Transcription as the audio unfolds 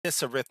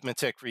This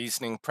arithmetic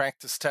reasoning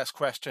practice test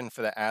question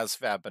for the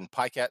ASVAB and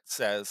PiCAT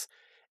says,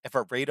 if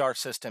a radar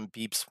system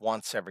beeps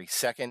once every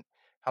second,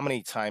 how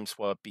many times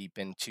will it beep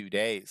in 2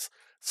 days?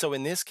 So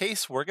in this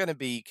case, we're going to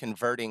be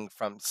converting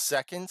from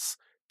seconds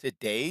to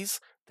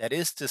days. That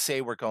is to say,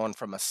 we're going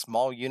from a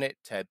small unit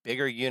to a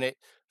bigger unit.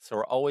 So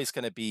we're always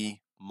going to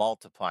be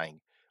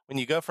multiplying. When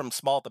you go from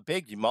small to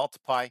big, you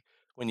multiply.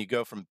 When you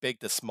go from big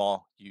to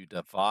small, you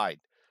divide.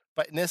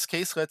 But in this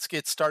case, let's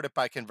get started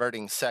by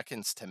converting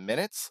seconds to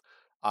minutes.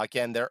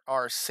 Again, there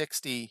are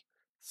 60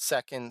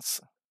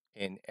 seconds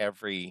in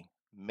every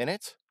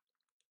minute.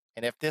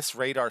 And if this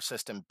radar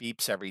system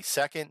beeps every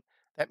second,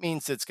 that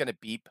means it's going to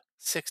beep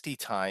 60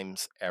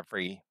 times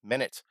every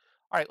minute.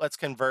 All right, let's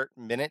convert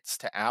minutes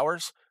to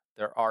hours.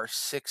 There are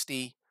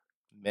 60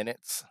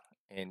 minutes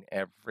in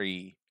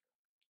every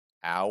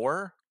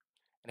hour.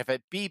 And if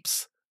it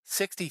beeps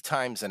 60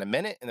 times in a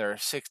minute and there are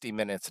 60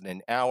 minutes in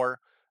an hour,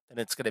 then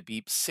it's going to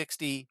beep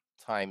 60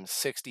 times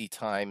 60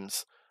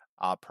 times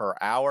per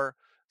hour.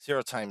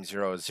 0 times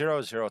 0 is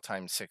 0, 0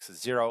 times 6 is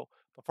 0.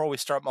 Before we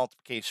start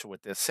multiplication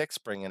with this 6,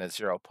 bring in a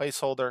 0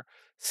 placeholder.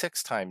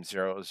 6 times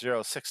 0 is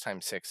 0, 6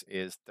 times 6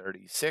 is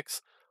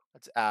 36.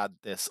 Let's add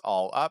this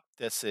all up.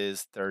 This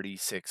is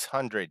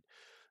 3,600.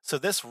 So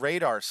this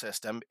radar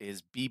system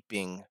is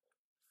beeping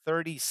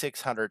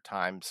 3,600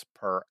 times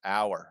per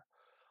hour.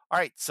 All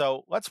right,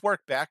 so let's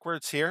work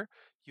backwards here.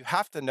 You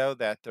have to know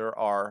that there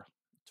are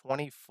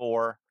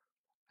 24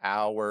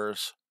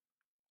 hours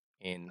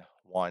in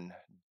one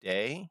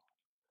day.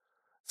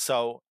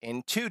 So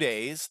in 2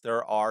 days,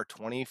 there are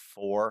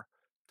 24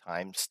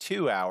 times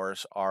 2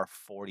 hours are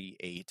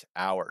 48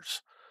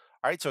 hours.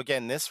 All right, so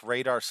again, this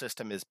radar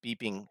system is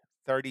beeping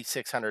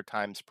 3,600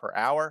 times per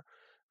hour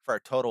for a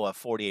total of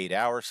 48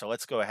 hours. So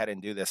let's go ahead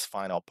and do this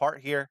final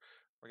part here.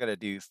 We're going to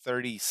do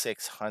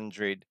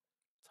 3,600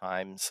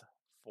 times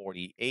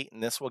 48,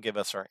 and this will give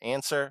us our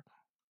answer.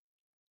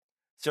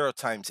 0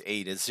 times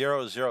 8 is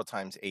 0, 0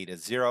 times 8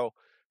 is 0,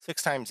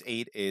 6 times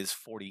 8 is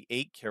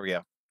 48, carry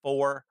a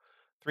 4,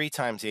 3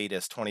 times 8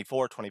 is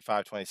 24,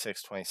 25,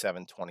 26,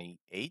 27,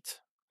 28.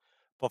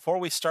 Before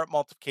we start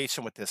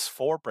multiplication with this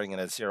 4, bring in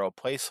a 0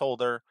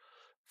 placeholder.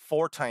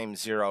 4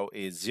 times 0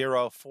 is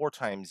 0, 4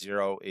 times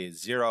 0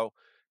 is 0,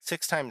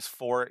 6 times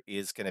 4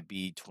 is going to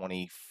be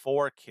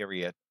 24,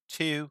 carry a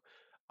 2.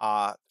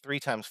 3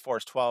 times 4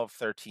 is 12,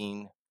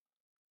 13,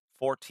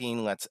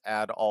 14. Let's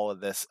add all of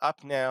this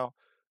up now.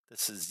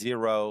 This is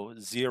 0,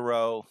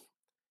 0,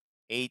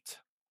 8,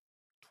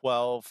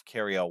 12,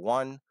 carry a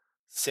 1,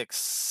 6,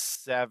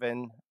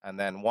 7, and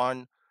then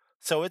 1.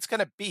 So it's going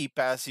to beep,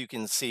 as you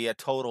can see, a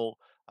total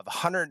of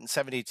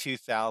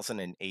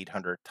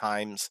 172,800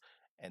 times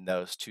in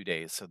those 2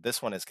 days. So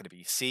this one is going to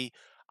be C.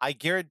 I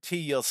guarantee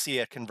you'll see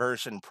a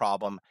conversion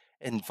problem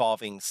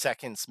involving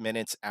seconds,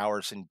 minutes,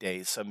 hours, and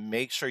days. So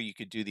make sure you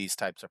could do these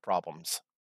types of problems.